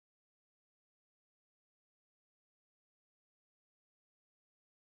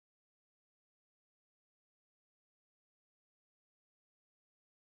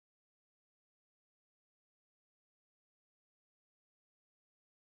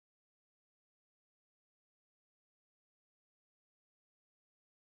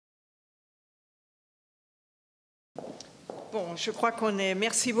Bon, je crois qu'on est...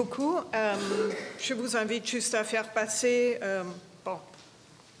 Merci beaucoup. Je vous invite juste à faire passer,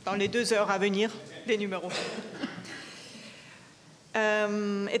 dans les 2 heures à venir, les numéros.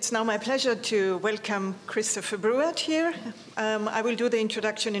 It's now my pleasure to welcome Christopher Breward here. I will do the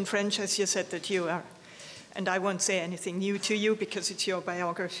introduction in French, as you said that you are. And I won't say anything new to you because it's your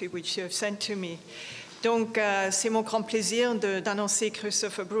biography which you have sent to me. Donc, c'est mon grand plaisir d'annoncer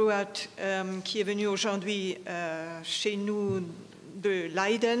Christopher Breward, qui est venu aujourd'hui chez nous de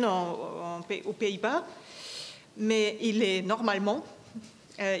Leiden, aux Pays-Bas. Mais il est normalement,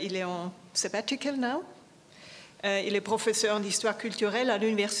 il est en sabbatical now. Il est professeur d'histoire culturelle à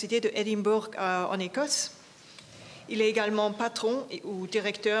l'université de Edinburgh en Écosse. Il est également patron ou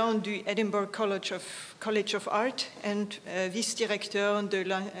directeur du Edinburgh College of Art et vice-directeur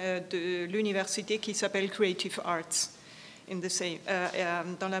de l'université qui s'appelle Creative Arts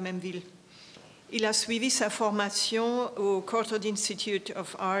dans la même ville. Il a suivi sa formation au Courtauld Institute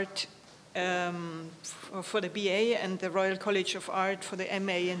of Art for the BA and the Royal College of Art for the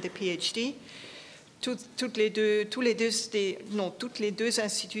MA and the PhD. Toutes les deux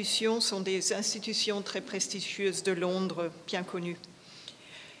institutions sont des institutions très prestigieuses de Londres, bien connues.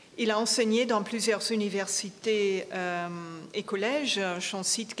 Il a enseigné dans plusieurs universités et collèges. J'en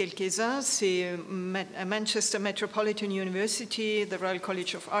cite quelques-uns. C'est Manchester Metropolitan University, the Royal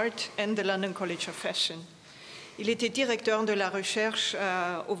College of Art and the London College of Fashion. Il était directeur de la recherche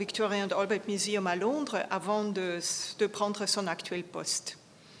au Victoria and Albert Museum à Londres avant de prendre son actuel poste.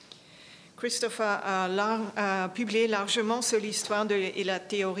 Christopher a publié largement sur l'histoire et la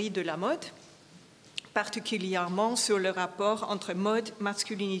théorie de la mode, particulièrement sur le rapport entre mode,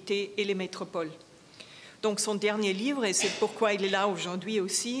 masculinité et les métropoles. Donc son dernier livre, et c'est pourquoi il est là aujourd'hui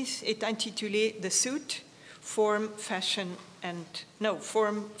aussi, est intitulé « The Suit, Form, Function and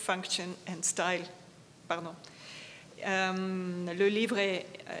Style ». Pardon. Le livre est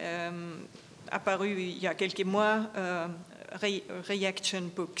apparu il y a quelques mois, Reaction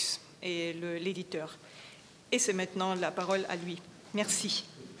Books. Et l'éditeur. Et c'est maintenant la parole à lui. Merci.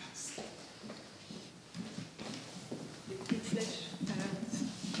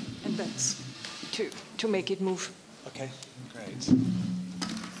 And that's to make it move. Okay, great.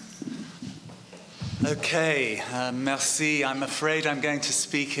 Okay, merci. I'm afraid I'm going to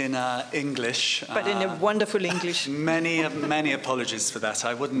speak in English. But in a wonderful English. Many apologies for that.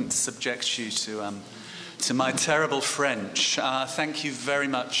 I wouldn't subject you to my terrible French. Thank you very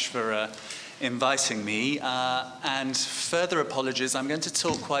much for inviting me. And further apologies, I'm going to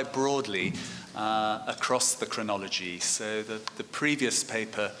talk quite broadly across the chronology. So the previous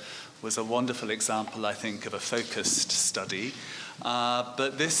paper was a wonderful example, I think, of a focused study.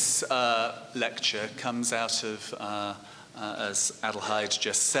 But this lecture comes out of, as Adelheid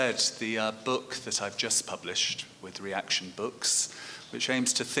just said, the book that I've just published with Reaction Books, which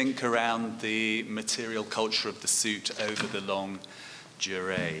aims to think around the material culture of the suit over the longue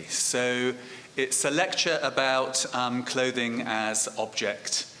durée. So it's a lecture about clothing as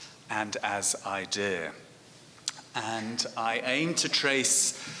object and as idea. And I aim to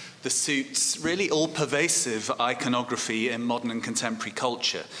trace the suit's really all-pervasive iconography in modern and contemporary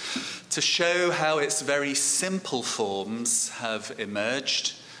culture, to show how its very simple forms have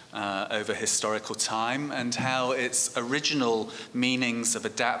emerged over historical time, and how its original meanings have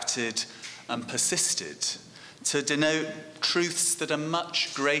adapted and persisted to denote truths that are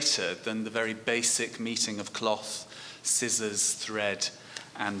much greater than the very basic meeting of cloth, scissors, thread,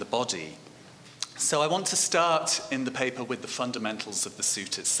 and the body. So I want to start in the paper with the fundamentals of the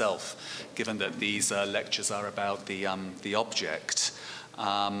suit itself, given that these lectures are about the object,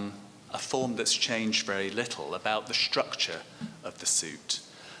 a form that's changed very little, about the structure of the suit.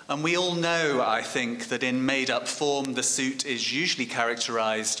 And we all know, I think, that in made-up form, the suit is usually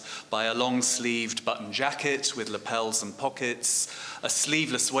characterized by a long-sleeved button jacket with lapels and pockets, a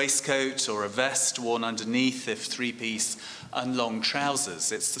sleeveless waistcoat or a vest worn underneath if three-piece, and long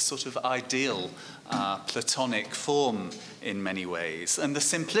trousers. It's the sort of ideal Platonic form in many ways. And the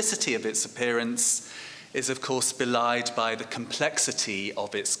simplicity of its appearance is, of course, belied by the complexity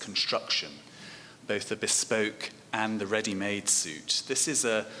of its construction, both the bespoke and the ready-made suit. This is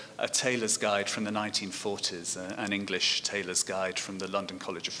a tailor's guide from the 1940s, an English tailor's guide from the London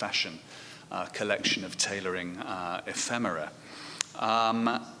College of Fashion, collection of tailoring ephemera.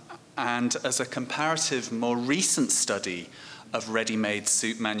 And as a comparative, more recent study of ready-made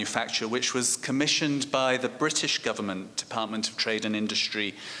suit manufacture, which was commissioned by the British government Department of Trade and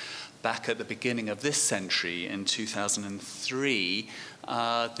Industry back at the beginning of this century in 2003,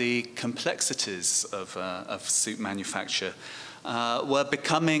 the complexities of suit manufacture were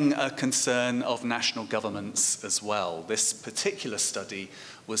becoming a concern of national governments as well. This particular study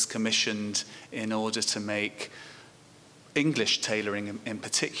was commissioned in order to make English tailoring in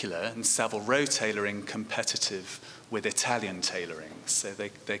particular, and Savile Row tailoring, competitive with Italian tailoring. So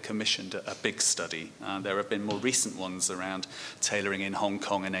they commissioned a big study. There have been more recent ones around tailoring in Hong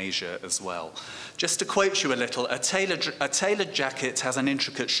Kong and Asia as well. Just to quote you a little, a tailored jacket has an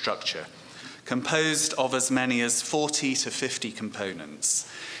intricate structure composed of as many as 40 to 50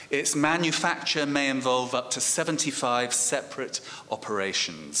 components. Its manufacture may involve up to 75 separate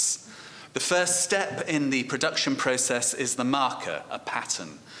operations. The first step in the production process is the marker, a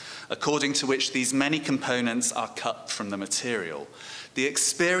pattern, according to which these many components are cut from the material. The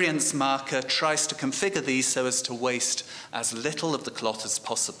experienced marker tries to configure these so as to waste as little of the cloth as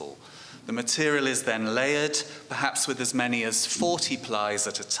possible. The material is then layered, perhaps with as many as 40 plies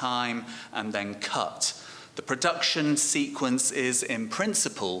at a time, and then cut. The production sequence is, in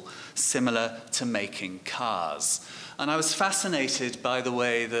principle, similar to making cars. And I was fascinated by the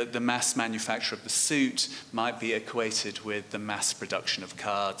way that the mass manufacture of the suit might be equated with the mass production of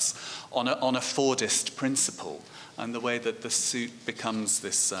cars on a Fordist principle, and the way that the suit becomes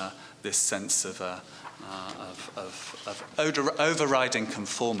this sense of overriding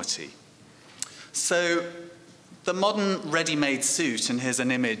conformity. So the modern ready-made suit, and here's an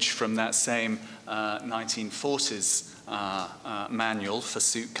image from that same 1940s manual for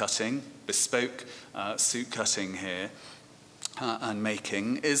suit cutting, bespoke suit cutting here and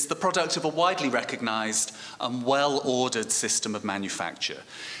making, is the product of a widely recognized and well-ordered system of manufacture.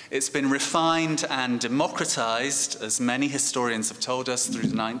 It's been refined and democratized, as many historians have told us, through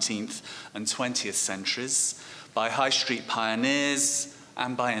the 19th and 20th centuries, by high street pioneers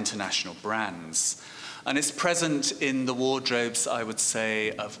and by international brands. And it's present in the wardrobes, I would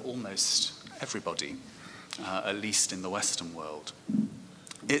say, of almost everybody, at least in the Western world.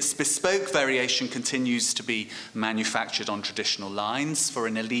 Its bespoke variation continues to be manufactured on traditional lines for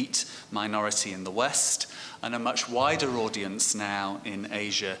an elite minority in the West and a much wider audience now in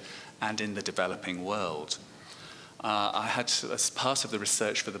Asia and in the developing world. I had, as part of the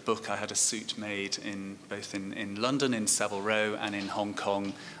research for the book, I had a suit made both in London, in Savile Row, and in Hong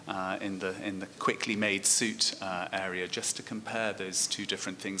Kong, in the quickly made suit area, just to compare those two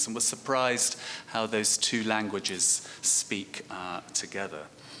different things, and was surprised how those two languages speak together.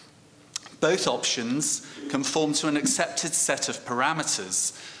 Both options conform to an accepted set of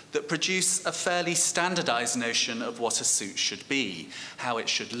parameters that produce a fairly standardized notion of what a suit should be, how it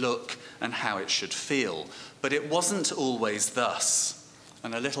should look, and how it should feel. But it wasn't always thus.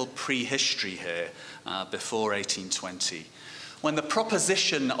 And a little prehistory here, before 1820. When the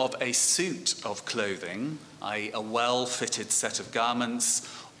proposition of a suit of clothing, i.e. a well-fitted set of garments,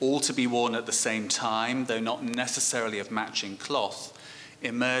 all to be worn at the same time, though not necessarily of matching cloth,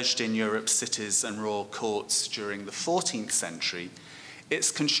 emerged in Europe's cities and royal courts during the 14th century,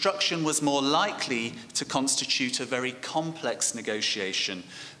 its construction was more likely to constitute a very complex negotiation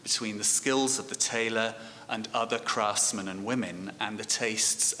between the skills of the tailor and other craftsmen and women and the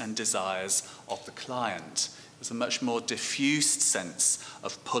tastes and desires of the client. It was a much more diffused sense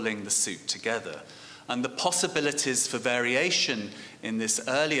of pulling the suit together. And the possibilities for variation in this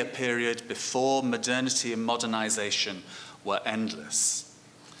earlier period before modernity and modernization were endless.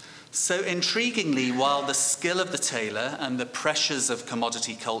 So intriguingly, while the skill of the tailor and the pressures of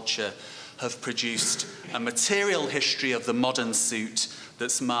commodity culture have produced a material history of the modern suit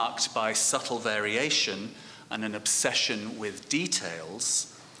that's marked by subtle variation and an obsession with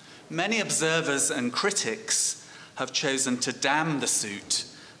details, many observers and critics have chosen to damn the suit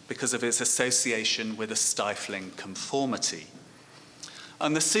because of its association with a stifling conformity.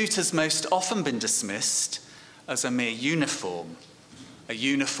 And the suit has most often been dismissed as a mere uniform, a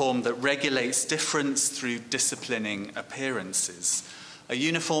uniform that regulates difference through disciplining appearances, a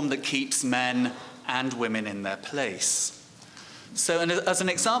uniform that keeps men and women in their place. So, and as an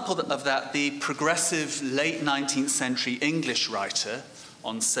example of that, the progressive late 19th century English writer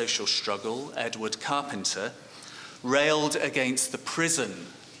on social struggle, Edward Carpenter, railed against the prison.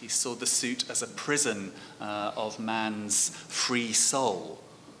 He saw the suit as a prison of man's free soul.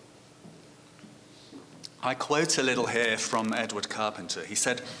 I quote a little here from Edward Carpenter. He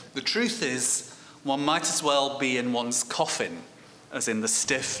said, "The truth is, one might as well be in one's coffin as in the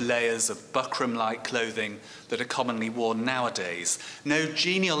stiff layers of buckram-like clothing that are commonly worn nowadays. No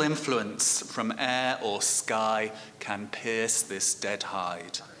genial influence from air or sky can pierce this dead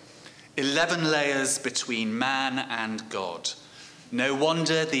hide. 11 layers between man and God. No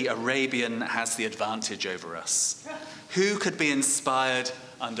wonder the Arabian has the advantage over us. Who could be inspired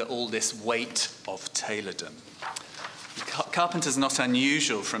under all this weight of tailordom?" Carpenter's not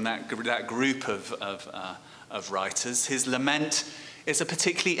unusual from that group of writers. His lament is a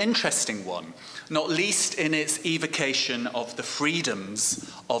particularly interesting one, not least in its evocation of the freedoms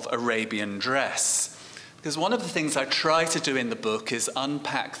of Arabian dress. Because one of the things I try to do in the book is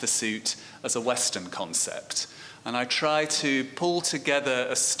unpack the suit as a Western concept. And I try to pull together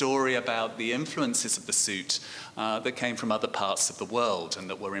a story about the influences of the suit that came from other parts of the world and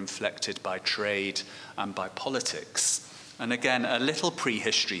that were inflected by trade and by politics. And again, a little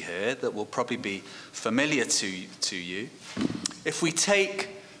prehistory here that will probably be familiar to you. If we take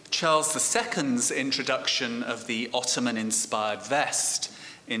Charles II's introduction of the Ottoman-inspired vest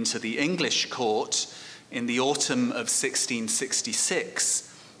into the English court in the autumn of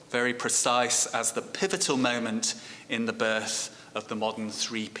 1666, very precise as the pivotal moment in the birth of the modern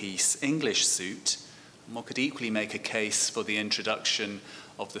three-piece English suit, one could equally make a case for the introduction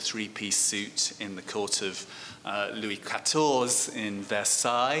of the three-piece suit in the court of Louis XIV in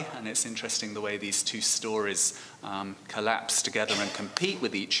Versailles, and it's interesting the way these two stories collapse together and compete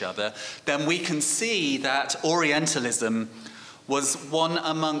with each other. Then we can see that Orientalism was one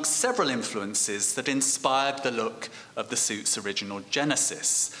amongst several influences that inspired the look of the suit's original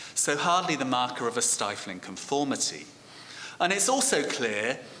genesis, so hardly the marker of a stifling conformity. And it's also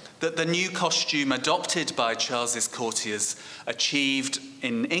clear that the new costume adopted by Charles's courtiers achieved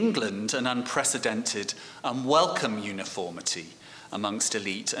in England an unprecedented and welcome uniformity amongst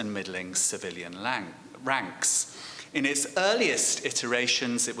elite and middling civilian ranks. In its earliest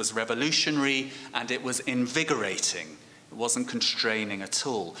iterations, it was revolutionary and it was invigorating. It wasn't constraining at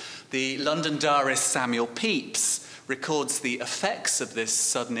all. The London diarist Samuel Pepys records the effects of this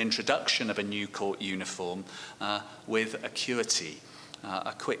sudden introduction of a new court uniform with acuity.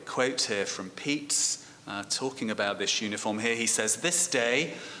 A quick quote here from Pepys, talking about this uniform here. He says, "This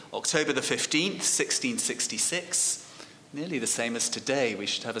day, October the 15th, 1666, nearly the same as today. We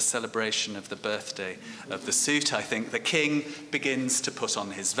should have a celebration of the birthday of the suit, I think. The king begins to put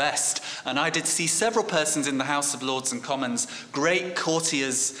on his vest. And I did see several persons in the House of Lords and Commons, great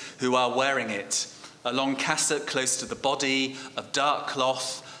courtiers who are wearing it. A long cassock close to the body, of dark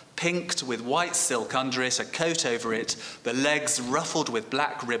cloth, pinked with white silk under it, a coat over it, the legs ruffled with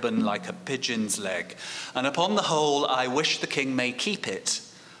black ribbon like a pigeon's leg. And upon the whole, I wish the king may keep it,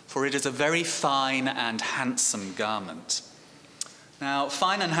 for it is a very fine and handsome garment." Now,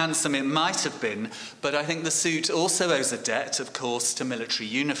 fine and handsome it might have been, but I think the suit also owes a debt, of course, to military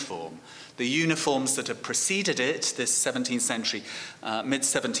uniform. The uniforms that have preceded it, this 17th century,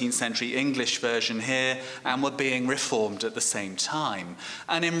 mid-17th century English version here, and were being reformed at the same time.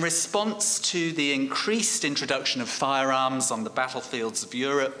 And in response to the increased introduction of firearms on the battlefields of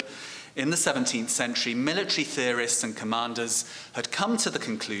Europe, in the 17th century, military theorists and commanders had come to the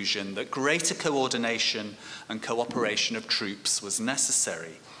conclusion that greater coordination and cooperation of troops was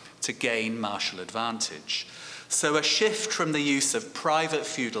necessary to gain martial advantage. So a shift from the use of private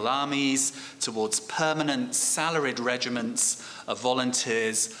feudal armies towards permanent salaried regiments of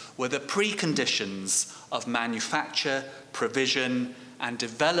volunteers were the preconditions of manufacture, provision, and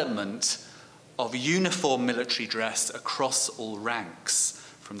development of uniform military dress across all ranks,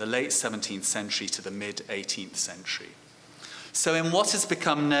 from the late 17th century to the mid-18th century. So in what has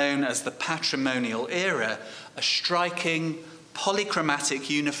become known as the patrimonial era, a striking polychromatic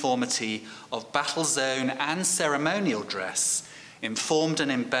uniformity of battle zone and ceremonial dress, informed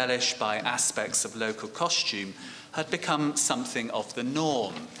and embellished by aspects of local costume, had become something of the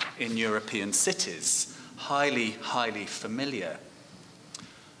norm in European cities, highly, highly familiar.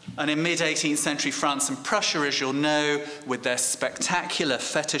 And in mid-18th century France and Prussia, as you'll know, with their spectacular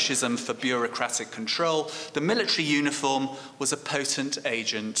fetishism for bureaucratic control, the military uniform was a potent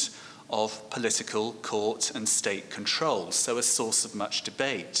agent of political, court, and state control, so a source of much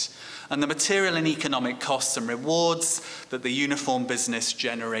debate. And the material and economic costs and rewards that the uniform business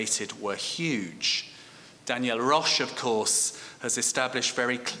generated were huge. Daniel Roche, of course, has established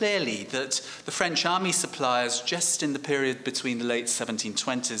very clearly that the French army suppliers, just in the period between the late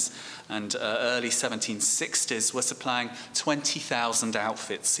 1720s and early 1760s, were supplying 20,000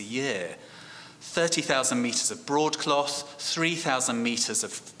 outfits a year. 30,000 meters of broadcloth, 3,000 meters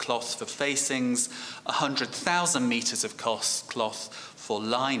of cloth for facings, 100,000 meters of cloth for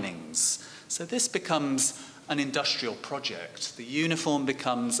linings. So this becomes an industrial project. The uniform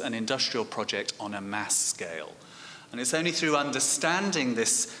becomes an industrial project on a mass scale. And it's only through understanding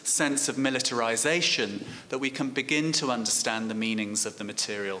this sense of militarization that we can begin to understand the meanings of the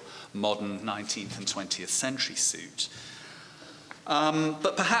material modern 19th and 20th century suit.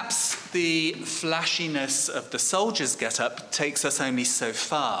 But perhaps the flashiness of the soldier's get-up takes us only so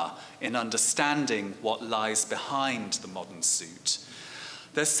far in understanding what lies behind the modern suit.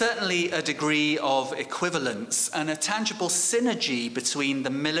 There's certainly a degree of equivalence and a tangible synergy between the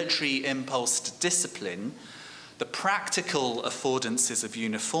military impulse to discipline, the practical affordances of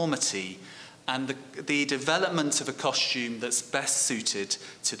uniformity, and the development of a costume that's best suited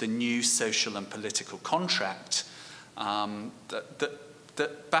to the new social and political contract.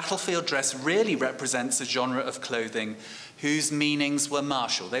 That battlefield dress really represents a genre of clothing whose meanings were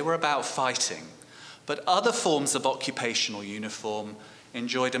martial. They were about fighting. But other forms of occupational uniform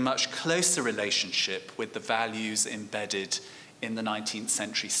enjoyed a much closer relationship with the values embedded in the 19th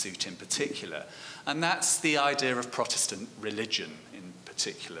century suit in particular. And that's the idea of Protestant religion in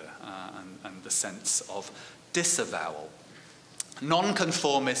particular, and the sense of disavowal.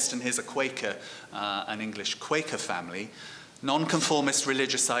 Nonconformist, and here's a Quaker, an English Quaker family, nonconformist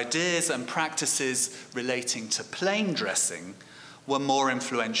religious ideas and practices relating to plain dressing were more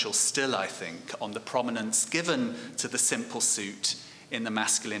influential still, I think, on the prominence given to the simple suit in the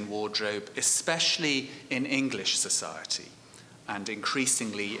masculine wardrobe, especially in English society and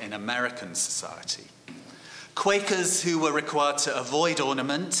increasingly in American society. Quakers, who were required to avoid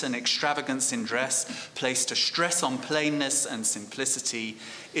ornament and extravagance in dress, placed a stress on plainness and simplicity,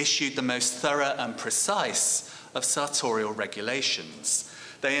 issued the most thorough and precise of sartorial regulations.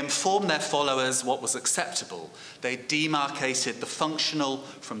 They informed their followers what was acceptable. They demarcated the functional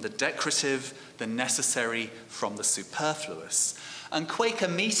from the decorative, the necessary from the superfluous. And Quaker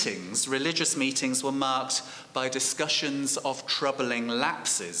meetings, religious meetings, were marked by discussions of troubling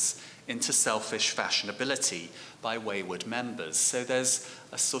lapses into selfish fashionability by wayward members. So there's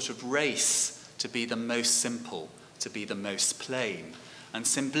a sort of race to be the most simple, to be the most plain. And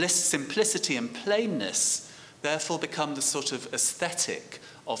simplicity and plainness therefore become the sort of aesthetic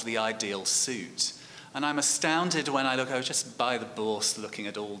of the ideal suit. And I'm astounded when I was just by the Bourse looking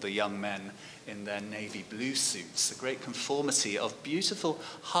at all the young men in their navy blue suits, a great conformity of beautiful,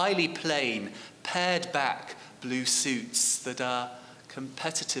 highly plain, pared back blue suits that are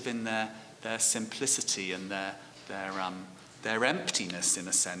competitive in their simplicity and their emptiness, in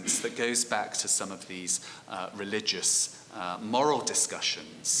a sense, that goes back to some of these religious, moral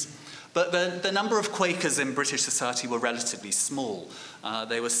discussions. But the number of Quakers in British society were relatively small.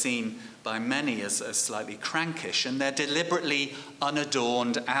 They were seen by many as slightly crankish, and their deliberately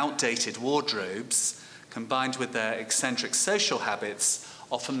unadorned, outdated wardrobes, combined with their eccentric social habits,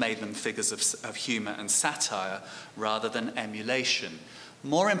 often made them figures of humour and satire rather than emulation.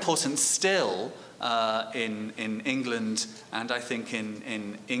 More important still, in England and I think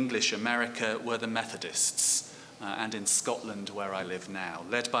in English America, were the Methodists, and in Scotland, where I live now,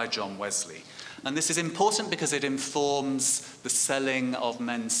 led by John Wesley. And this is important because it informs the selling of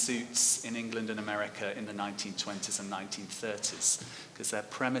men's suits in England and America in the 1920s and 1930s, because they're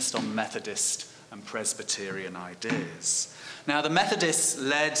premised on Methodist and Presbyterian ideas. Now, the Methodists,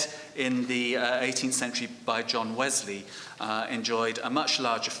 led in the 18th century by John Wesley, enjoyed a much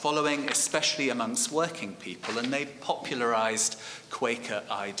larger following, especially amongst working people, and they popularized Quaker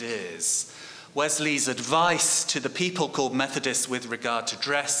ideas. Wesley's advice to the people called Methodists with regard to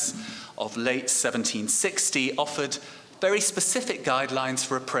dress of late 1760 offered very specific guidelines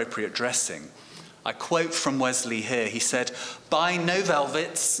for appropriate dressing. I quote from Wesley here. He said, "Buy no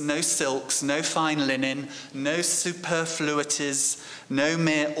velvets, no silks, no fine linen, no superfluities, no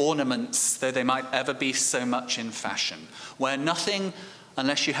mere ornaments, though they might ever be so much in fashion. Wear nothing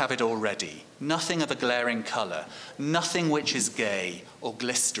unless you have it already, nothing of a glaring colour, nothing which is gay or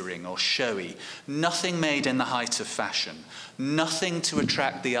glistering or showy, nothing made in the height of fashion, nothing to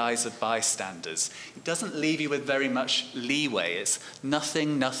attract the eyes of bystanders." It doesn't leave you with very much leeway. It's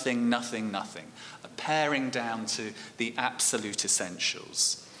nothing, nothing, nothing, nothing. A paring down to the absolute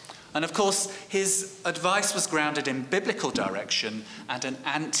essentials. And of course, his advice was grounded in biblical direction and an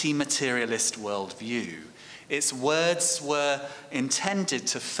anti-materialist worldview. Its words were intended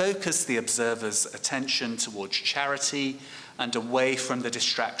to focus the observer's attention towards charity and away from the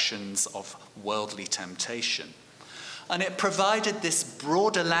distractions of worldly temptation. And it provided this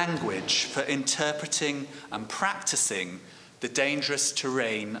broader language for interpreting and practicing the dangerous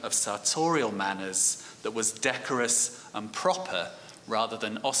terrain of sartorial manners that was decorous and proper rather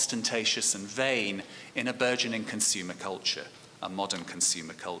than ostentatious and vain in a burgeoning consumer culture, a modern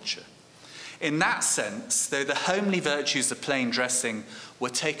consumer culture. In that sense, though the homely virtues of plain dressing were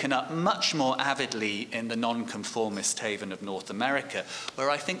taken up much more avidly in the nonconformist haven of North America,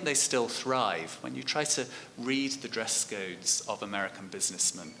 where I think they still thrive. When you try to read the dress codes of American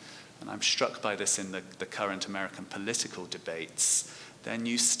businessmen, and I'm struck by this in the current American political debates, then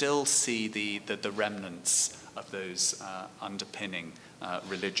you still see the remnants of those underpinning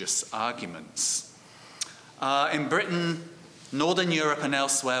religious arguments. In Britain, Northern Europe and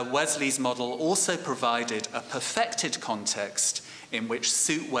elsewhere, Wesley's model also provided a perfected context in which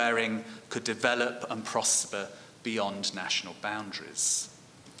suit wearing could develop and prosper beyond national boundaries.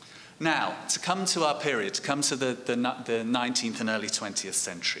 Now, to come to our period, to come to the 19th and early 20th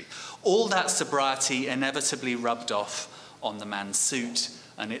century, all that sobriety inevitably rubbed off on the man's suit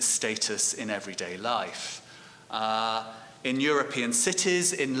and its status in everyday life. In European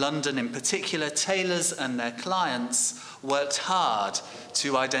cities, in London in particular, tailors and their clients worked hard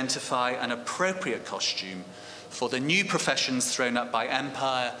to identify an appropriate costume for the new professions thrown up by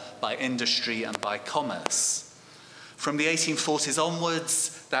empire, by industry, and by commerce. From the 1840s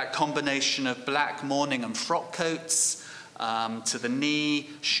onwards, that combination of black mourning and frock coats, to the knee,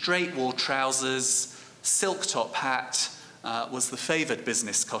 straight wool trousers, silk top hat, was the favoured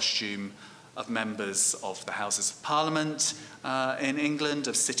business costume of members of the Houses of Parliament in England,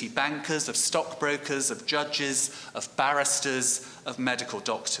 of city bankers, of stockbrokers, of judges, of barristers, of medical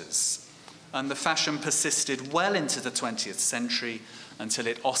doctors. And the fashion persisted well into the 20th century until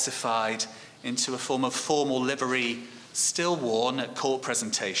it ossified into a form of formal livery still worn at court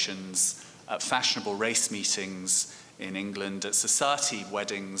presentations, at fashionable race meetings in England, at society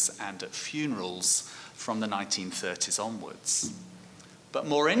weddings and at funerals from the 1930s onwards. But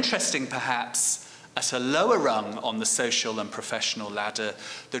more interesting, perhaps, at a lower rung on the social and professional ladder,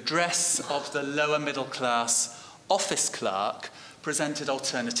 the dress of the lower middle class office clerk presented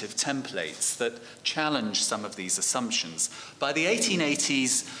alternative templates that challenged some of these assumptions. By the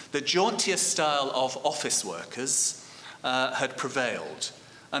 1880s, the jauntier style of office workers had prevailed,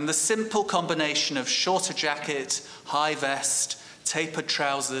 and the simple combination of shorter jacket, high vest, tapered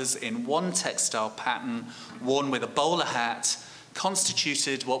trousers in one textile pattern, worn with a bowler hat,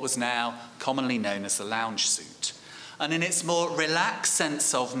 constituted what was now commonly known as the lounge suit. And in its more relaxed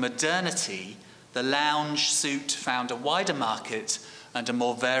sense of modernity, the lounge suit found a wider market and a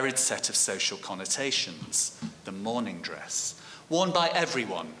more varied set of social connotations, the morning dress, worn by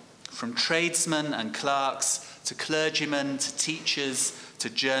everyone, from tradesmen and clerks to clergymen to teachers to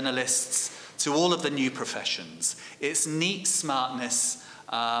journalists to all of the new professions. Its neat smartness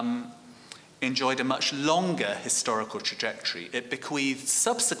enjoyed a much longer historical trajectory. It bequeathed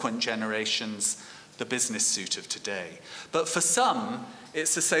subsequent generations the business suit of today. But for some,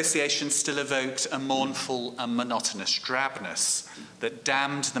 its association still evoked a mournful and monotonous drabness that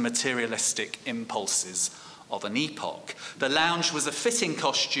damned the materialistic impulses of an epoch. The lounge was a fitting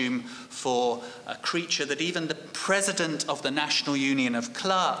costume for a creature that even the president of the National Union of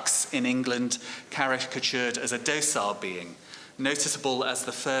Clerks in England caricatured as a docile being, noticeable as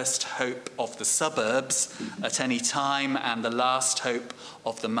the first hope of the suburbs at any time and the last hope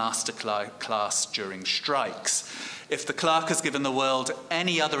of the master class during strikes. If the clerk has given the world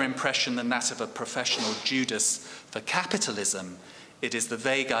any other impression than that of a professional Judas for capitalism, it is the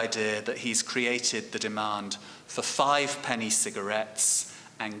vague idea that he's created the demand for 5-penny cigarettes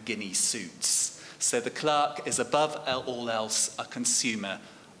and guinea suits. So the clerk is above all else a consumer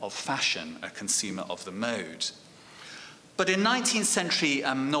of fashion, a consumer of the mode. But in 19th century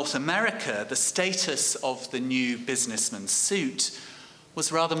North America, the status of the new businessman's suit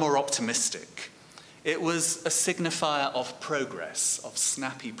was rather more optimistic. It was a signifier of progress, of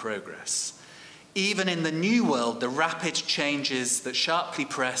snappy progress. Even in the New World, the rapid changes that sharply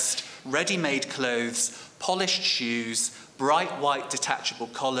pressed, ready-made clothes, polished shoes, bright white detachable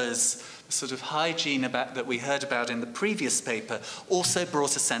collars, the sort of hygiene that we heard about in the previous paper also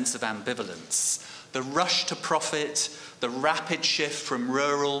brought a sense of ambivalence. The rush to profit, the rapid shift from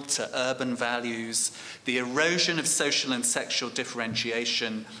rural to urban values, the erosion of social and sexual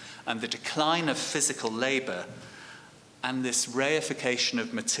differentiation, and the decline of physical labor, and this reification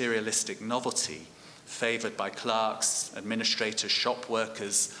of materialistic novelty favored by clerks, administrators, shop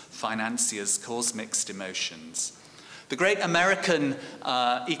workers, financiers, cause mixed emotions. The great American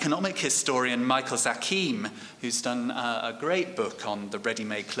economic historian Michael Zakim, who's done a great book on the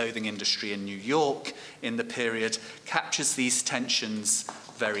ready-made clothing industry in New York in the period, captures these tensions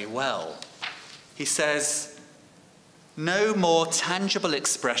very well. He says, "No more tangible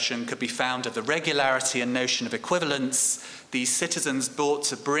expression could be found of the regularity and notion of equivalence these citizens brought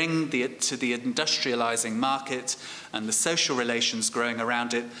to bring to the industrializing market and the social relations growing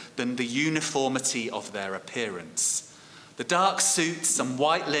around it than the uniformity of their appearance. The dark suits and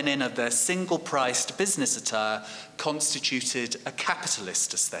white linen of their single-priced business attire constituted a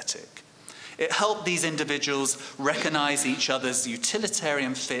capitalist aesthetic. It helped these individuals recognize each other's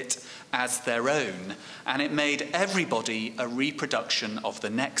utilitarian fit as their own, and it made everybody a reproduction of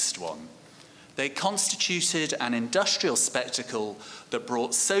the next one. They constituted an industrial spectacle that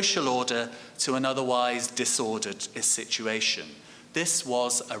brought social order to an otherwise disordered situation. This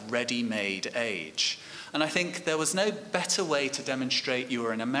was a ready-made age. And I think there was no better way to demonstrate you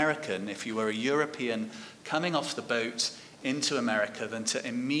were an American if you were a European coming off the boat into America than to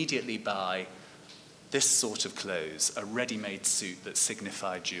immediately buy this sort of clothes, a ready-made suit that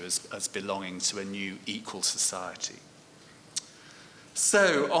signified you as belonging to a new equal society.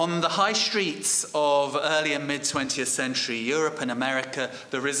 So, on the high streets of early and mid-20th century Europe and America,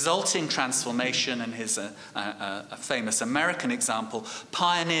 the resulting transformation, and here's a famous American example,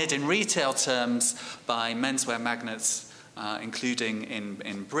 pioneered in retail terms by menswear magnates, including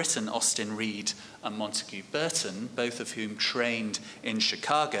in Britain, Austin Reed and Montague Burton, both of whom trained in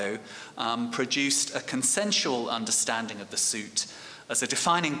Chicago, produced a consensual understanding of the suit as a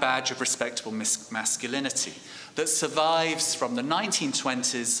defining badge of respectable masculinity that survives from the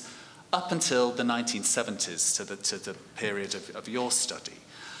 1920s up until the 1970s, to the period of your study.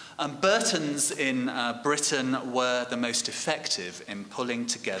 And Burtons in Britain were the most effective in pulling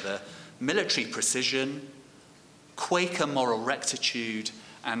together military precision, Quaker moral rectitude,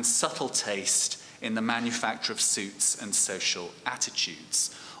 and subtle taste in the manufacture of suits and social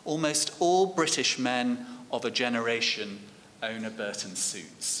attitudes. Almost all British men of a generation own a Burton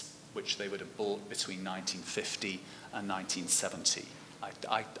suits, which they would have bought between 1950 and 1970.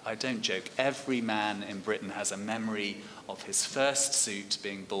 I don't joke. Every man in Britain has a memory of his first suit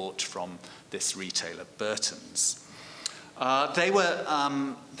being bought from this retailer, Burton's.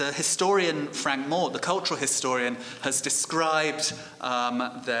 The historian Frank Moore, the cultural historian, has described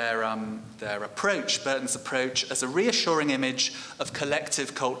their approach, Burton's approach, as a reassuring image of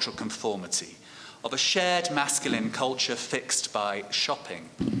collective cultural conformity, of a shared masculine culture fixed by shopping.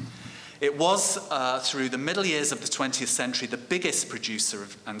 It was, through the middle years of the 20th century, the biggest producer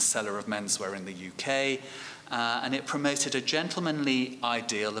and seller of menswear in the UK, and it promoted a gentlemanly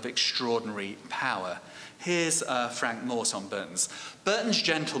ideal of extraordinary power. Here's Frank Moore on Burton's. Burton's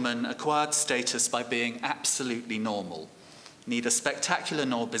gentleman acquired status by being absolutely normal. Neither spectacular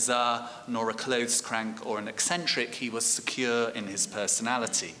nor bizarre, nor a clothes crank or an eccentric, he was secure in his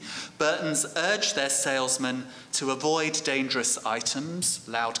personality. Burton's urged their salesmen to avoid dangerous items,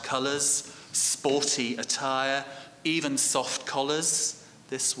 loud colours, sporty attire, even soft collars.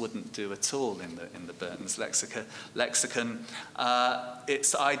 This wouldn't do at all in the Burton's lexicon.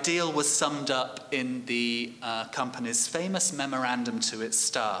 Its ideal was summed up in the company's famous memorandum to its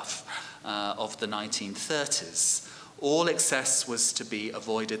staff of the 1930s. All excess was to be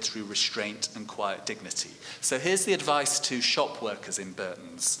avoided through restraint and quiet dignity. So here's the advice to shop workers in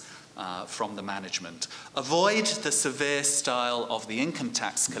Burton's from the management. Avoid the severe style of the income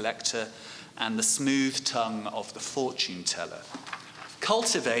tax collector and the smooth tongue of the fortune teller.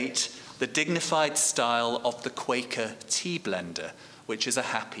 Cultivate the dignified style of the Quaker tea blender, which is a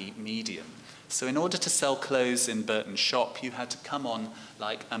happy medium. So in order to sell clothes in Burton's shop, you had to come on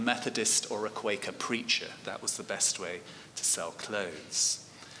like a Methodist or a Quaker preacher. That was the best way to sell clothes.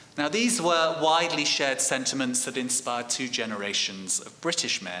 Now, these were widely shared sentiments that inspired two generations of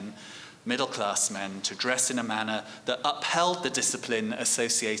British men, middle-class men, to dress in a manner that upheld the discipline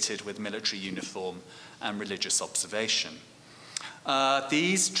associated with military uniform and religious observation.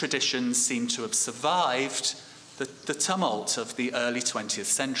 These traditions seem to have survived the tumult of the early 20th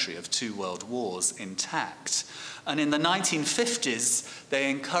century of two world wars intact. And in the 1950s,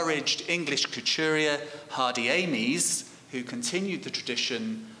 they encouraged English couturier Hardy Amys, who continued the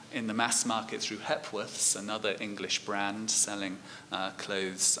tradition in the mass market through Hepworth's, another English brand selling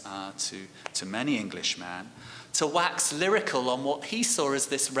clothes to many Englishmen, to wax lyrical on what he saw as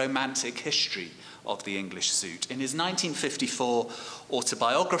this romantic history of the English suit. In his 1954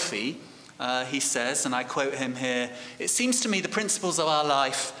 autobiography, he says, and I quote him here, "It seems to me the principles of our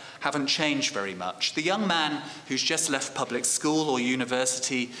life haven't changed very much. The young man who's just left public school or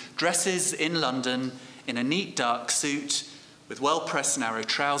university dresses in London in a neat dark suit with well-pressed narrow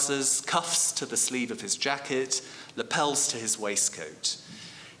trousers, cuffs to the sleeve of his jacket, lapels to his waistcoat.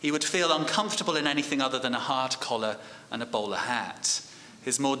 He would feel uncomfortable in anything other than a hard collar and a bowler hat.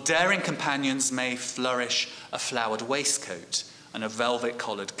 His more daring companions may flourish a flowered waistcoat and a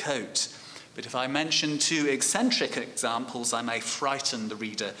velvet-collared coat. But if I mention two eccentric examples, I may frighten the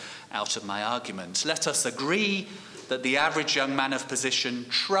reader out of my argument. Let us agree that the average young man of position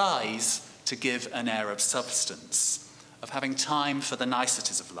tries to give an air of substance, of having time for the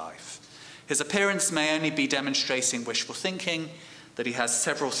niceties of life. His appearance may only be demonstrating wishful thinking, that he has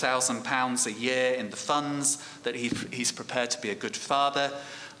several £1,000s a year in the funds, that he's prepared to be a good father.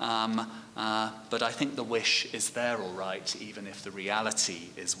 But I think the wish is there all right, even if the reality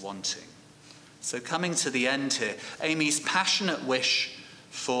is wanting. So coming to the end here, Amy's passionate wish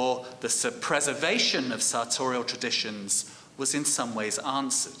for the preservation of sartorial traditions was in some ways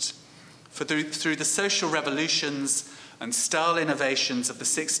answered. For through the social revolutions and style innovations of the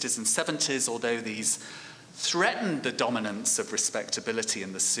 60s and 70s, although these threatened the dominance of respectability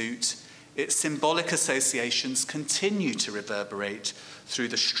in the suit, its symbolic associations continue to reverberate through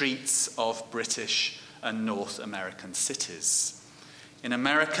the streets of British and North American cities. In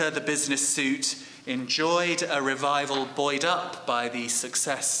America, the business suit enjoyed a revival buoyed up by the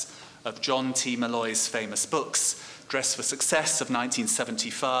success of John T. Malloy's famous books, Dress for Success of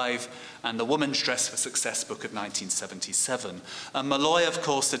 1975 and The Woman's Dress for Success book of 1977. And Malloy, of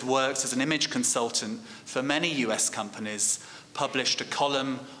course, had worked as an image consultant for many US companies, published a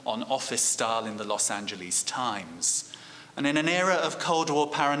column on office style in the Los Angeles Times. And in an era of Cold War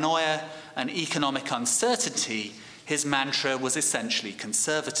paranoia and economic uncertainty, his mantra was essentially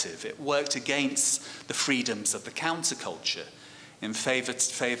conservative. It worked against the freedoms of the counterculture in favor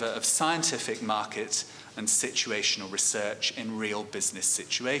of scientific market and situational research in real business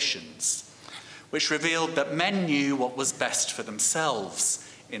situations, which revealed that men knew what was best for themselves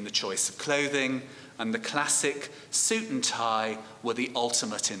in the choice of clothing, and the classic suit and tie were the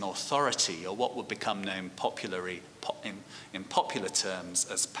ultimate in authority, or what would become known in popular terms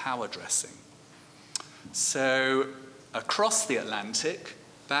as power dressing. So across the Atlantic,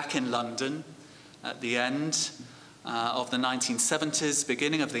 back in London, at the end of the 1970s,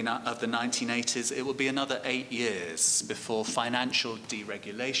 beginning of the 1980s, it will be another 8 years before financial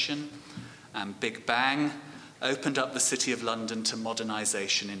deregulation and Big Bang opened up the City of London to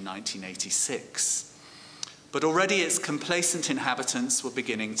modernisation in 1986. But already its complacent inhabitants were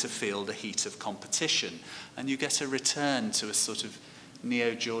beginning to feel the heat of competition, and you get a return to a sort of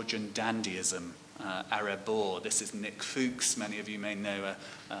neo-Georgian dandyism, Arabor. This is Nick Fuchs, many of you may know,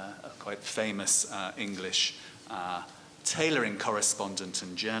 a quite famous English tailoring correspondent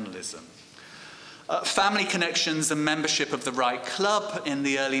and journalism. Family connections and membership of the right club in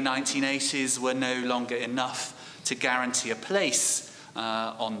the early 1980s were no longer enough to guarantee a place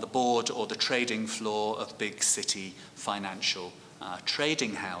on the board or the trading floor of big city financial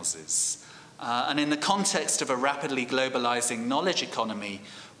trading houses. And in the context of a rapidly globalizing knowledge economy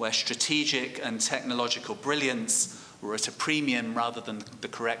where strategic and technological brilliance were at a premium rather than the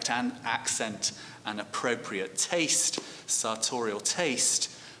correct accent and appropriate taste, sartorial taste,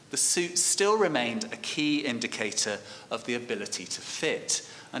 the suit still remained a key indicator of the ability to fit.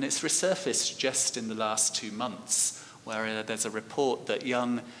 And it's resurfaced just in the last 2 months, where there's a report that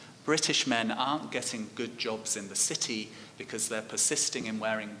young British men aren't getting good jobs in the city because they're persisting in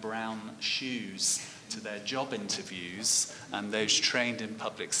wearing brown shoes to their job interviews, and those trained in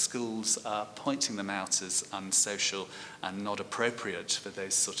public schools are pointing them out as unsocial and not appropriate for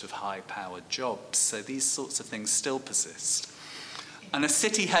those sort of high-powered jobs. So these sorts of things still persist. And a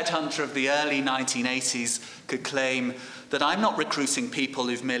city headhunter of the early 1980s could claim that I'm not recruiting people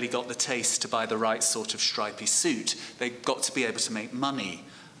who've merely got the taste to buy the right sort of stripy suit. They've got to be able to make money,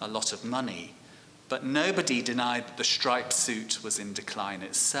 a lot of money. But nobody denied that the striped suit was in decline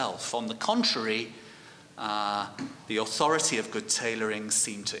itself. On the contrary, the authority of good tailoring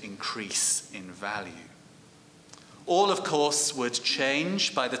seemed to increase in value. All, of course, would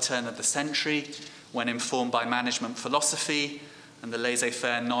change by the turn of the century when, informed by management philosophy and the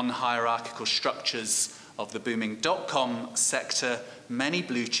laissez-faire non-hierarchical structures of the booming dot-com sector, many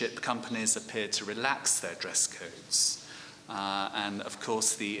blue-chip companies appeared to relax their dress codes. And, of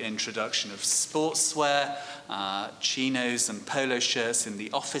course, the introduction of sportswear, chinos and polo shirts in the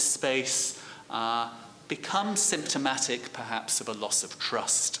office space, becomes symptomatic, perhaps, of a loss of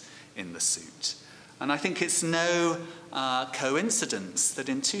trust in the suit. And I think it's no coincidence that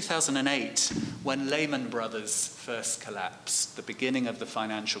in 2008, when Lehman Brothers first collapsed, the beginning of the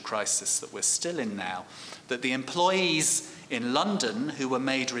financial crisis that we're still in now, that the employees in London who were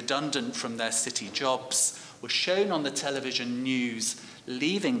made redundant from their city jobs were shown on the television news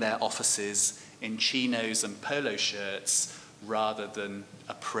leaving their offices in chinos and polo shirts rather than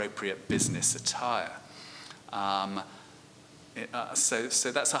appropriate business attire.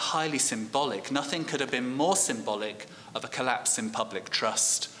 So that's a highly symbolic. Nothing could have been more symbolic of a collapse in public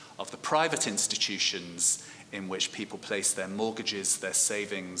trust of the private institutions in which people place their mortgages, their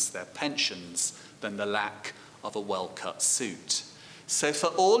savings, their pensions, than the lack of a well-cut suit. So for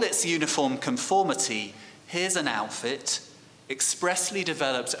all its uniform conformity, here's an outfit expressly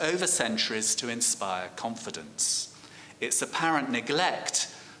developed over centuries to inspire confidence. its apparent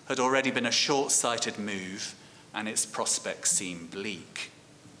neglect had already been a short-sighted move, and its prospects seem bleak.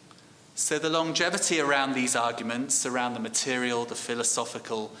 So the longevity around these arguments, around the material, the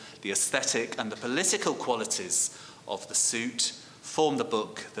philosophical, the aesthetic, and the political qualities of the suit, form the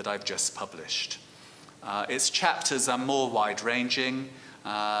book that I've just published. Its chapters are more wide-ranging.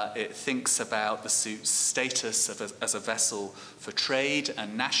 It thinks about the suit's status as a vessel for trade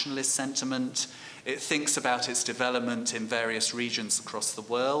and nationalist sentiment. It thinks about its development in various regions across the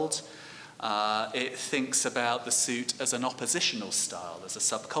world. It thinks about the suit as an oppositional style, as a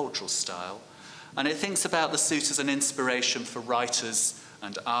subcultural style. And it thinks about the suit as an inspiration for writers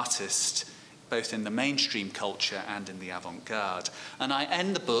and artists, both in the mainstream culture and in the avant-garde. And I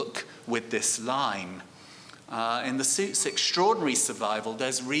end the book with this line. In the suit's extraordinary survival,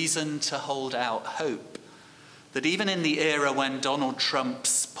 there's reason to hold out hope that even in the era when Donald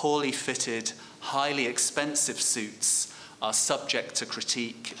Trump's poorly fitted, highly expensive suits are subject to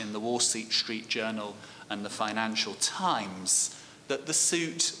critique in the Wall Street Journal and the Financial Times, that the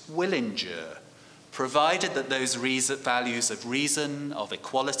suit will endure, provided that those values of reason, of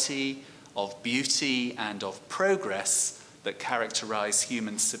equality, of beauty, and of progress that characterize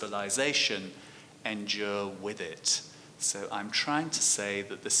human civilization endure with it. So I'm trying to say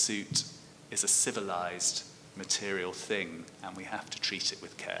that the suit is a civilized material thing, and we have to treat it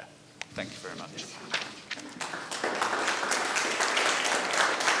with care. Thank you very much.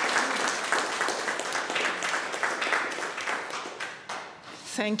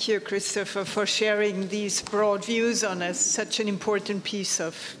 Thank you, Christopher, for sharing these broad views on such an important piece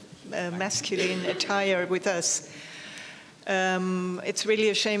of masculine attire with us. It's really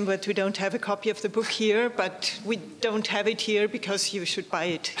a shame that we don't have a copy of the book here, but we don't have it here because you should buy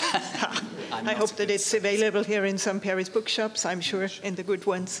it. I hope that it's available here in some Paris bookshops. I'm sure in the good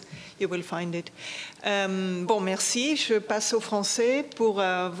ones you will find it. Bon, merci. Je passe au français pour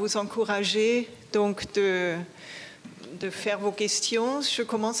vous encourager donc de faire vos questions. Je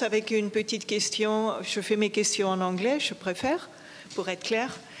commence avec une petite question. Je fais mes questions en anglais, je préfère, pour être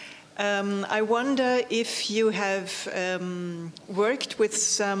clair. I wonder if you have worked with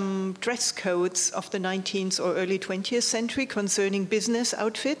some dress codes of the 19th or early 20th century concerning business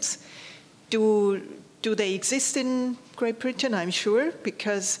outfits. Do they exist in Great Britain? I'm sure,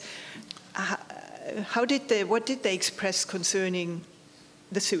 because what did they express concerning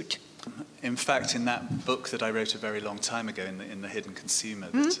the suit? In fact, in that book that I wrote a very long time ago, in the Hidden Consumer,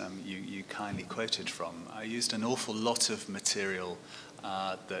 that you kindly quoted from, I used an awful lot of material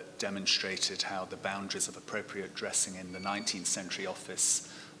that demonstrated how the boundaries of appropriate dressing in the 19th century office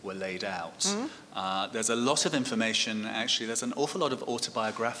were laid out. There's a lot of information, actually, there's an awful lot of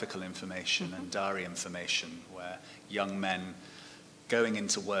autobiographical information and diary information where young men going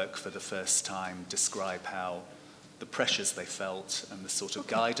into work for the first time describe how the pressures they felt and the sort of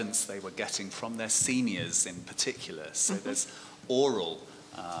guidance they were getting from their seniors in particular. So there's oral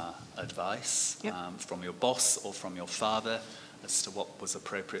advice from your boss or from your father as to what was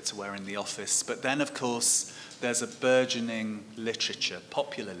appropriate to wear in the office. But then, of course, there's a burgeoning literature,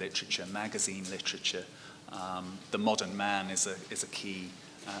 popular literature, magazine literature. The Modern Man is a key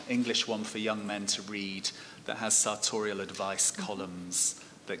English one for young men to read that has sartorial advice columns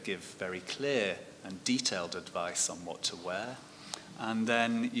that give very clear and detailed advice on what to wear. And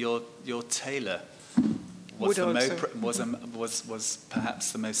then your tailor was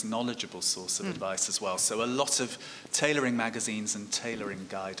perhaps the most knowledgeable source of advice as well. So a lot of tailoring magazines and tailoring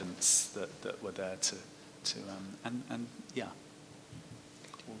guidance that were there and yeah,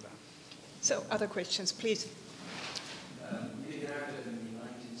 all that. So other questions, please. You inherited in the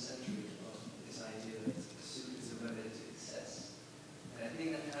 19th century this idea that the suit is a remedy to excess. And I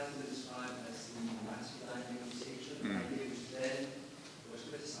think that has been described as the masculine enunciation idea, which then was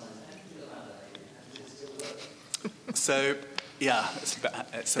criticized. How do you feel about that idea? How does it still work? So, yeah,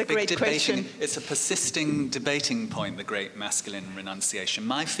 it's a big debating. It's a persisting debating point, the great masculine renunciation.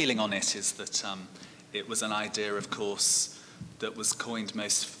 My feeling on it is that it was an idea, of course, that was coined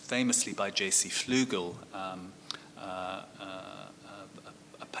most famously by J.C. Flugel, a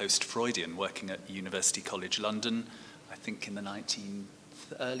post-Freudian working at University College London, I think in the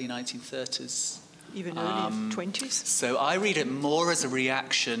early 1930s. Even early 20s? So I read it more as a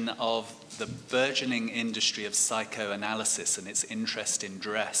reaction of the burgeoning industry of psychoanalysis and its interest in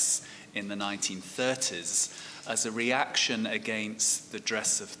dress in the 1930s as a reaction against the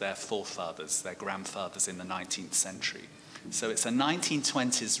dress of their forefathers, their grandfathers in the 19th century. So it's a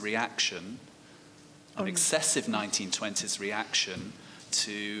 1920s reaction, an excessive 1920s reaction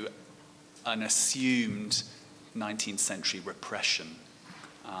to an assumed 19th century repression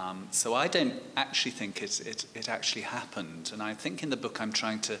So I don't actually think it actually happened. And I think in the book I'm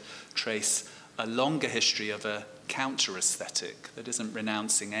trying to trace a longer history of a counter-aesthetic that isn't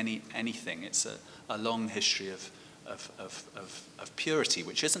renouncing anything. It's a long history of purity,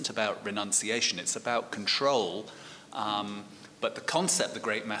 which isn't about renunciation. It's about control. But the concept, the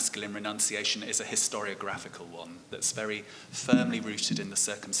great masculine renunciation, is a historiographical one that's very firmly rooted in the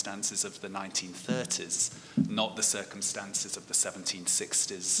circumstances of the 1930s, not the circumstances of the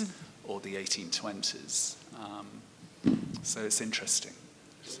 1760s or the 1820s. So it's interesting.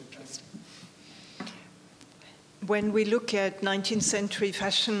 When we look at 19th century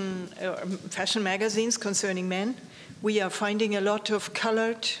fashion magazines concerning men, we are finding a lot of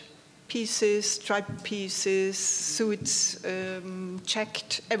colored pieces, striped pieces, suits,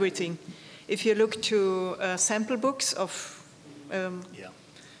 checked, everything. If you look to sample books of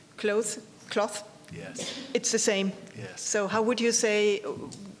cloth, yes, it's the same. Yes. So how would you say,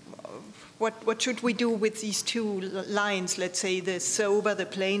 what should we do with these two lines? Let's say the sober, the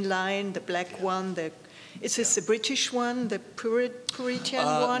plain line, the black one, is this the British one, the Puritan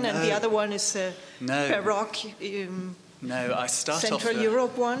one, and the other one is the Baroque? No, I start Central off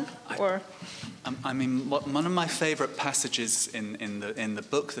Europe one, or I mean, one of my favourite passages in the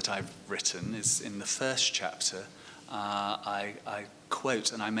book that I've written is in the first chapter. I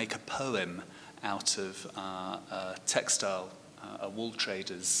quote and I make a poem out of a textile, a wool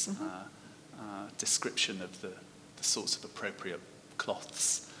trader's description of the sorts of appropriate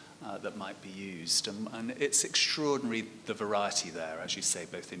cloths that might be used, and it's extraordinary, the variety there, as you say,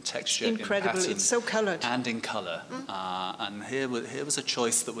 both in texture, incredible. In pattern, it's so coloured, and in colour. And here was a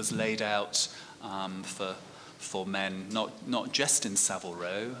choice that was laid out for men, not just in Savile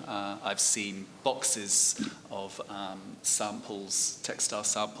Row. I've seen boxes of samples, textile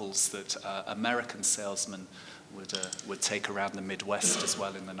samples that American salesmen would take around the Midwest as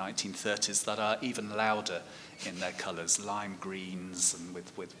well in the 1930s that are even louder in their colours, lime greens and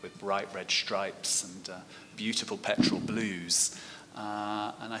with bright red stripes and beautiful petrol blues.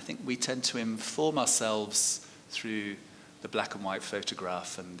 And I think we tend to inform ourselves through the black and white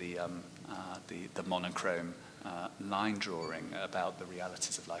photograph and the monochrome line drawing about the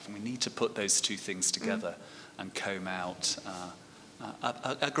realities of life. And we need to put those two things together and comb out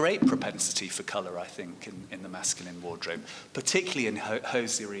a great propensity for colour, I think, in the masculine wardrobe, particularly in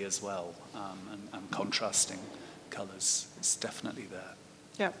hosiery as well, and contrasting colours is definitely there.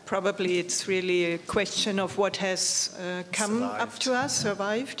 Yeah, probably it's really a question of what has come up to us,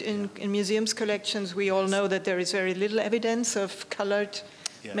 survived. In museums' collections, we all know that there is very little evidence of coloured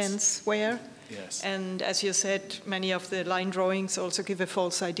men's wear. Yes. And as you said, many of the line drawings also give a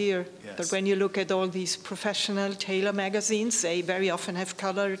false idea. Yes. But when you look at all these professional tailor magazines, they very often have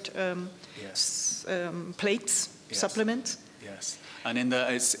coloured plates, supplements. Yes. And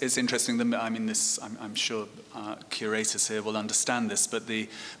it's interesting. I mean, I'm sure curators here will understand this, but the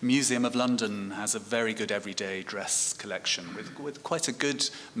Museum of London has a very good everyday dress collection with quite a good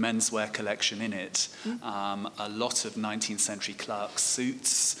menswear collection in it. A lot of 19th century clerks'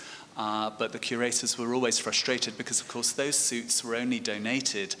 suits. But the curators were always frustrated because, of course, those suits were only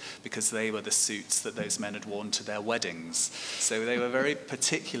donated because they were the suits that those men had worn to their weddings. So they were a very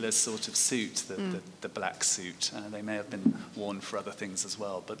particular sort of suit, the black suit. They may have been worn for other things as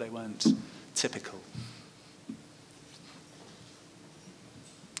well, but they weren't typical.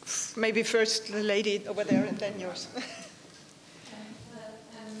 Maybe first the lady over there and then yours.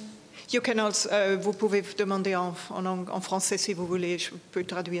 You can also, vous pouvez demander en français si vous voulez. Je peux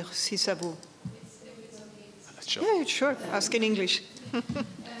traduire si ça vous. Sure. Yeah, sure. Ask in English. Is your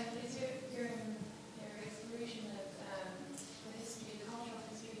exploration of the history, the cultural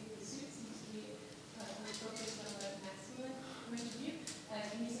history of the suit seems to be focused on a masculine point of view.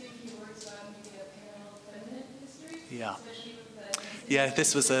 Can you say a few words about maybe a parallel feminine history? Yeah. Especially with the Yeah,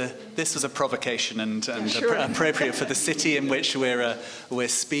 this was a provocation and sure. appropriate for the city in which we're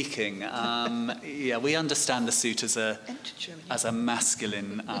speaking. Yeah, we understand the suit as a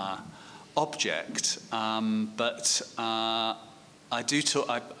masculine object, but I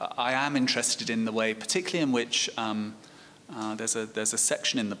am interested in the way, particularly in which there's a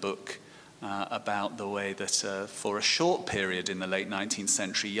section in the book about the way that for a short period in the late 19th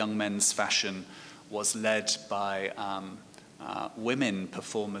century, young men's fashion was led by women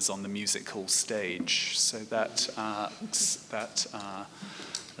performers on the music hall stage. So that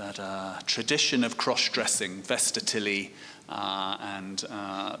tradition of cross-dressing, vestitilli, and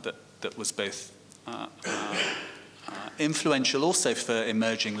that was both influential also for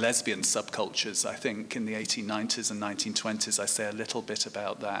emerging lesbian subcultures. I think in the 1890s and 1920s, I say a little bit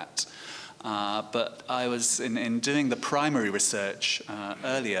about that. But I was, in doing the primary research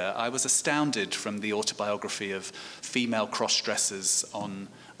earlier, I was astounded from the autobiography of female cross-dressers on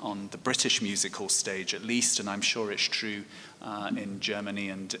the British music hall stage, at least, and I'm sure it's true in Germany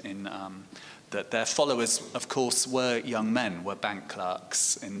and in that their followers, of course, were young men, were bank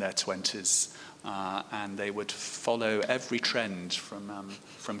clerks in their 20s, and they would follow every trend from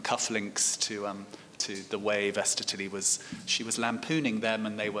cufflinks to the way Vesta Tilly she was lampooning them,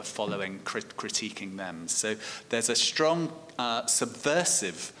 and they were following, critiquing them. So there's a strong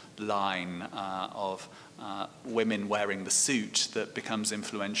subversive line of women wearing the suit that becomes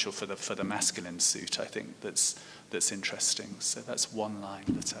influential for the masculine suit. I think that's interesting. So that's one line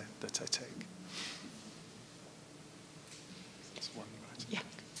that I take. That's one right. Yeah.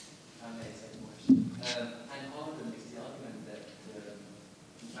 And Holland makes the argument that,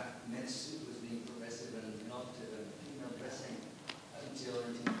 in fact, men's suit was being progressive and not female dressing until the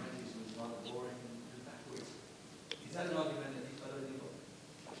 1920s was rather boring and backwards. Is that an argument that you follow anymore?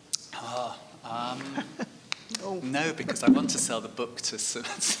 No, because I want to sell the book to some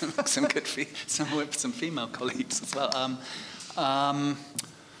female colleagues as well.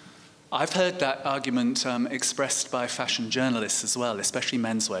 I've heard that argument expressed by fashion journalists as well, especially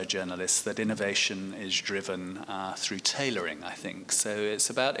menswear journalists, that innovation is driven through tailoring, I think. So it's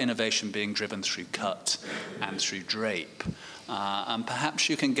about innovation being driven through cut and through drape. And perhaps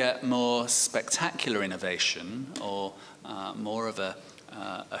you can get more spectacular innovation or more of a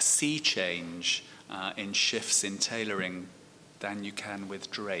sea change in shifts in tailoring than you can with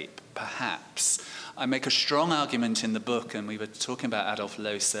drape, perhaps. I make a strong argument in the book, and we were talking about Adolf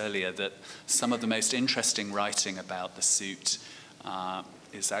Loos earlier, that some of the most interesting writing about the suit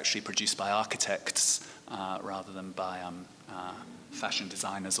is actually produced by architects rather than by fashion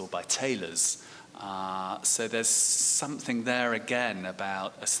designers or by tailors. So there's something there again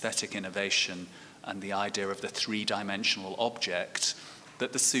about aesthetic innovation and the idea of the three-dimensional object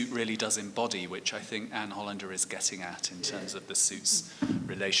that the suit really does embody, which I think Anne Hollander is getting at in terms of the suit's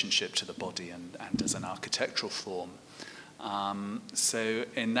relationship to the body and as an architectural form. So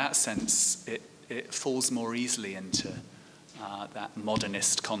in that sense, it falls more easily into that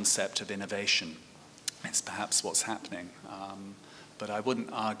modernist concept of innovation. It's perhaps what's happening. But I wouldn't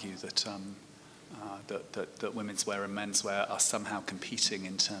argue that that women's wear and menswear are somehow competing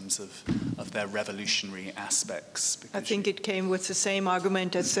in terms of their revolutionary aspects. I think it came with the same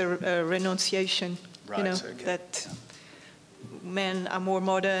argument as the renunciation, right, that men are more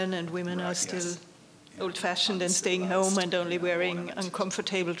modern and women are still old-fashioned and staying home and only wearing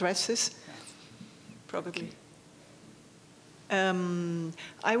uncomfortable dresses, probably.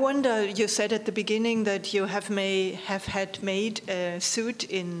 I wonder, you said at the beginning that you have had made a suit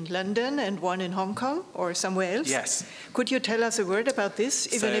in London and one in Hong Kong or somewhere else. Yes. Could you tell us a word about this,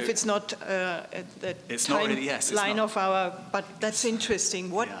 even if it's not the line of our, but that's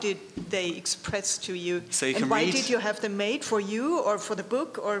interesting. What did they express to you? So you and why did you have them made, for you or for the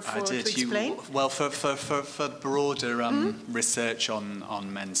book or to explain? Well, for broader research on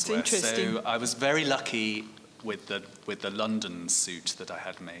menswear. It's interesting. So I was very lucky with the London suit that I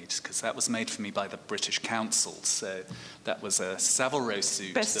had made, because that was made for me by the British Council. So that was a Savile Row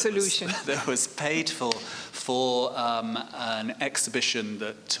suit. Best solution. That was paid for an exhibition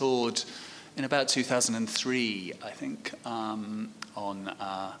that toured in about 2003, I think, it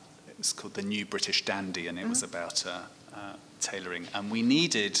was called The New British Dandy, and it was about tailoring. And we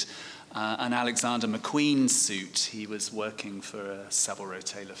needed an Alexander McQueen suit. He was working for a Savile Row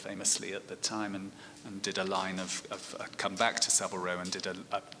tailor famously at the time, and did a line of come back to Savile Row and did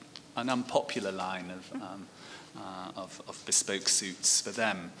an unpopular line of bespoke suits for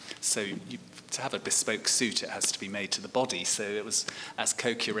them. So to have a bespoke suit, it has to be made to the body. So it was, as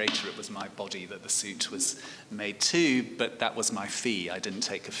co-curator, it was my body that the suit was made to, but that was my fee. I didn't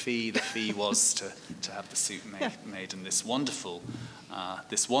take a fee. The fee was to have the suit made in this wonderful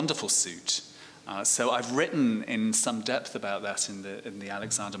suit. So I've written in some depth about that in the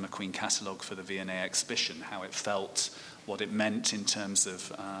Alexander McQueen catalogue for the V&A exhibition, how it felt, what it meant in terms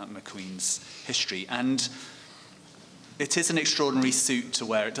of McQueen's history. And it is an extraordinary suit to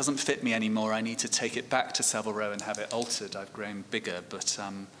wear. It doesn't fit me anymore. I need to take it back to Savile Row and have it altered. I've grown bigger, but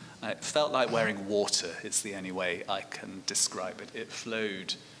it felt like wearing water is the only way I can describe it. It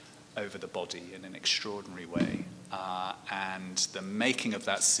flowed over the body in an extraordinary way. And the making of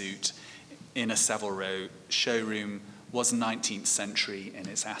that suit in a Savile Row showroom was 19th century in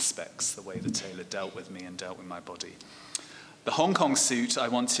its aspects, the way the tailor dealt with me and dealt with my body. The Hong Kong suit, I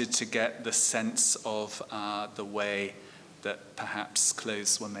wanted to get the sense of the way that perhaps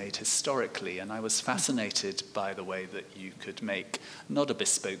clothes were made historically, and I was fascinated by the way that you could make not a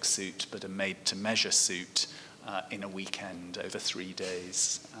bespoke suit, but a made-to-measure suit in a weekend over 3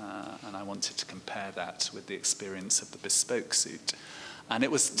 days. And I wanted to compare that with the experience of the bespoke suit. And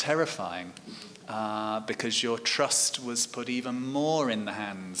it was terrifying because your trust was put even more in the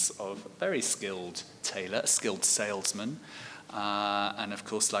hands of a very skilled tailor, a skilled salesman. And of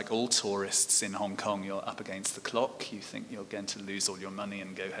course, like all tourists in Hong Kong, you're up against the clock. You think you're going to lose all your money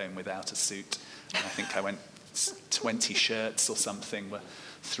and go home without a suit. And I think I went 20 shirts or something were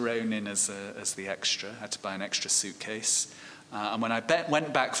thrown in as the extra. I had to buy an extra suitcase. And when I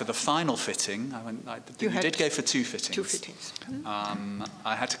went back for the final fitting, you did go for 2 fittings. 2 fittings.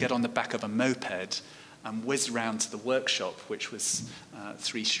 I had to get on the back of a moped and whiz round to the workshop, which was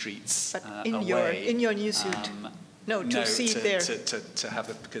 3 streets away. In your new suit. To see it there. To have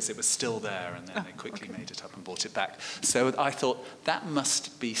it, because it was still there, and then they quickly made it up and brought it back. So I thought that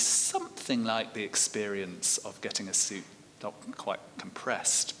must be something like the experience of getting a suit, not quite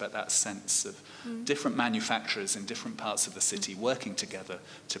compressed, but that sense of different manufacturers in different parts of the city working together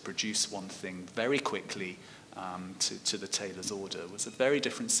to produce one thing very quickly to the tailor's order. It was a very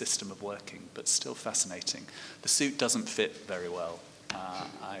different system of working, but still fascinating. The suit doesn't fit very well.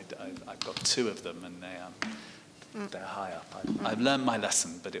 I've got 2 of them, and they're high up. I've learned my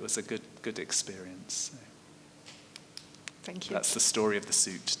lesson, but it was a good experience. So. Thank you. That's the story of the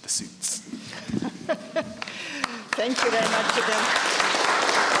suits. Thank you very much again.